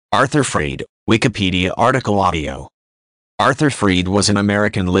Arthur Freed, Wikipedia article audio. Arthur Freed was an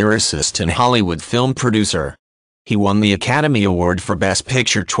American lyricist and Hollywood film producer. He won the Academy Award for Best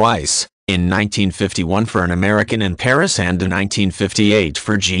Picture twice, in 1951 for An American in Paris and in 1958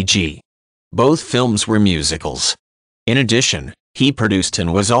 for Gigi. Both films were musicals. In addition, he produced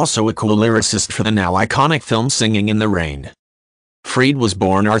and was also a co-lyricist for the now iconic film Singing in the Rain. Freed was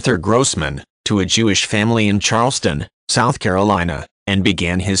born Arthur Grossman, to a Jewish family in Charleston, South Carolina, and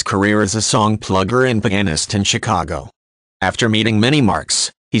began his career as a song plugger and pianist in Chicago. After meeting many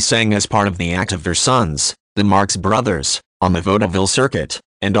Marx, he sang as part of the act of their sons, the Marx Brothers, on the vaudeville circuit,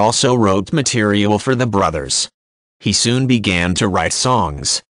 and also wrote material for the brothers. He soon began to write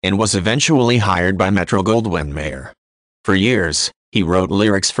songs, and was eventually hired by Metro-Goldwyn-Mayer. For years, he wrote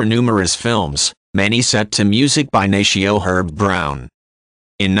lyrics for numerous films, many set to music by Natio Herb Brown.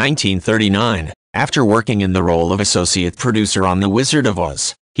 In 1939, after working in the role of associate producer on The Wizard of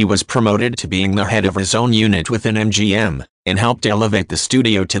Oz, he was promoted to being the head of his own unit within MGM, and helped elevate the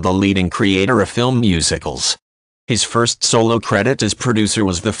studio to the leading creator of film musicals. His first solo credit as producer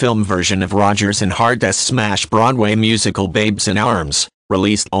was the film version of Rodgers and Hart's smash Broadway musical Babes in Arms,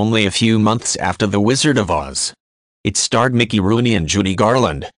 released only a few months after The Wizard of Oz. It starred Mickey Rooney and Judy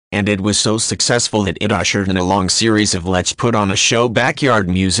Garland, and it was so successful that it ushered in a long series of Let's Put on a Show backyard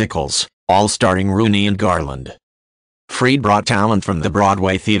musicals, all starring Rooney and Garland. Freed brought talent from the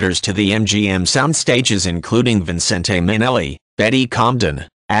Broadway theaters to the MGM sound stages, including Vincente Minnelli, Betty Comden,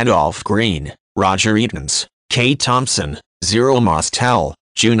 Adolph Green, Roger Eatons, Kay Thompson, Zero Mostel,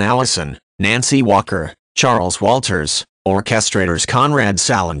 June Allison, Nancy Walker, Charles Walters, orchestrators Conrad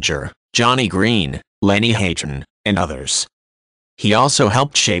Salinger, Johnny Green, Lenny Hayton, and others. He also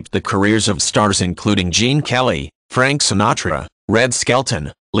helped shape the careers of stars including Gene Kelly, Frank Sinatra, Red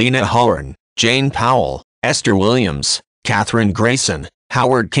Skelton, Lena Horne, Jane Powell, Esther Williams, Katherine Grayson,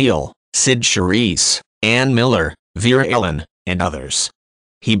 Howard Keel, Sid Charisse, Ann Miller, Vera Ellen, and others.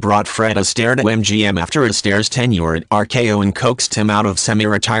 He brought Fred Astaire to MGM after Astaire's tenure at RKO and coaxed him out of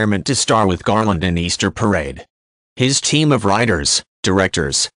semi-retirement to star with Garland in Easter Parade. His team of writers,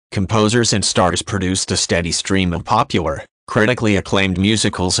 directors, composers and stars produced a steady stream of popular, critically acclaimed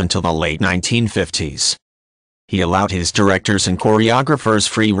musicals until the late 1950s. He allowed his directors and choreographers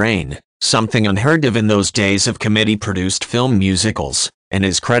free rein, something unheard of in those days of committee-produced film musicals, and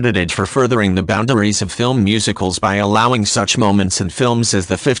is credited for furthering the boundaries of film musicals by allowing such moments in films as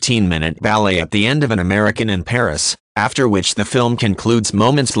the 15-minute ballet at the end of An American in Paris, after which the film concludes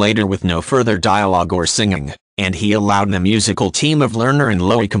moments later with no further dialogue or singing, and he allowed the musical team of Lerner and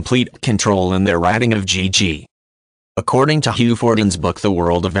Loewe complete control in their writing of Gigi. According to Hugh Fortin's book The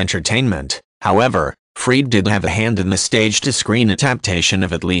World of Entertainment, however, Freed did have a hand in the stage-to-screen adaptation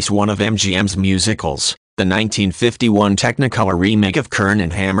of at least one of MGM's musicals, the 1951 Technicolor remake of Kern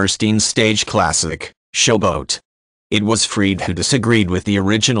and Hammerstein's stage classic, Showboat. It was Freed who disagreed with the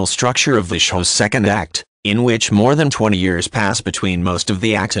original structure of the show's second act, in which more than 20 years pass between most of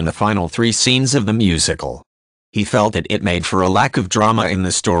the act and the final 3 scenes of the musical. He felt that it made for a lack of drama in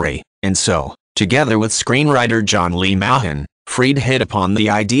the story, and so, together with screenwriter John Lee Mahan, Freed hit upon the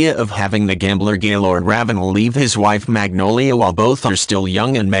idea of having the gambler Gaylord Ravenel leave his wife Magnolia while both are still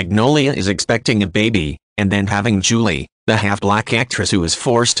young and Magnolia is expecting a baby, and then having Julie, the half-black actress who is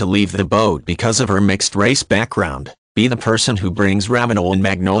forced to leave the boat because of her mixed-race background, be the person who brings Ravenel and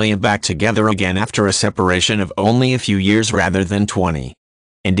Magnolia back together again after a separation of only a few years rather than 20.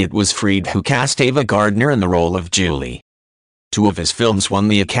 And it was Freed who cast Ava Gardner in the role of Julie. 2 of his films won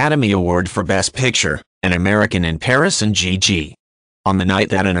the Academy Award for Best Picture, An American in Paris and Gigi. On the night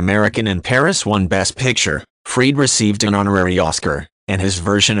that An American in Paris won Best Picture, Freed received an honorary Oscar, and his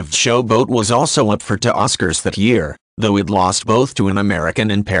version of Showboat was also up for 2 Oscars that year, though it lost both to An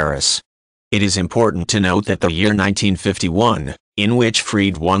American in Paris. It is important to note that the year 1951, in which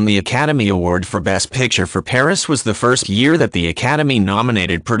Freed won the Academy Award for Best Picture for Paris, was the first year that the Academy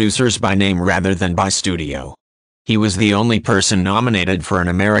nominated producers by name rather than by studio. He was the only person nominated for An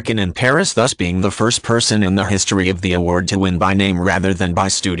American in Paris, thus being the first person in the history of the award to win by name rather than by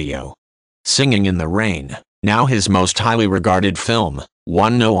studio. Singing in the Rain, now his most highly regarded film,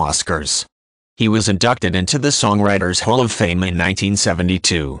 won no Oscars. He was inducted into the Songwriters Hall of Fame in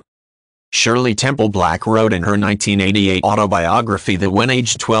 1972. Shirley Temple Black wrote in her 1988 autobiography that when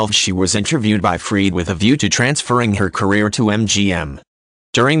aged 12 she was interviewed by Freed with a view to transferring her career to MGM.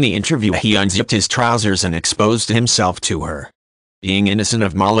 During the interview he unzipped his trousers and exposed himself to her. Being innocent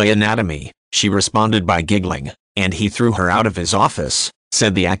of Malay anatomy, she responded by giggling, and he threw her out of his office,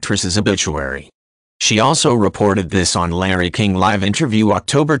 said the actress's obituary. She also reported this on Larry King Live Interview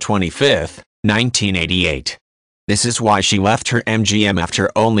October 25, 1988. This is why she left her MGM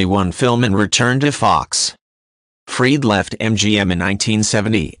after only one film and returned to Fox. Fried left MGM in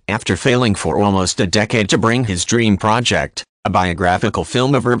 1970 after failing for almost a decade to bring his dream project, a biographical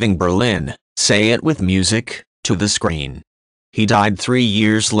film of Irving Berlin, Say It with Music, to the screen. He died 3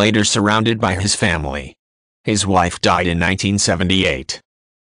 years later surrounded by his family. His wife died in 1978.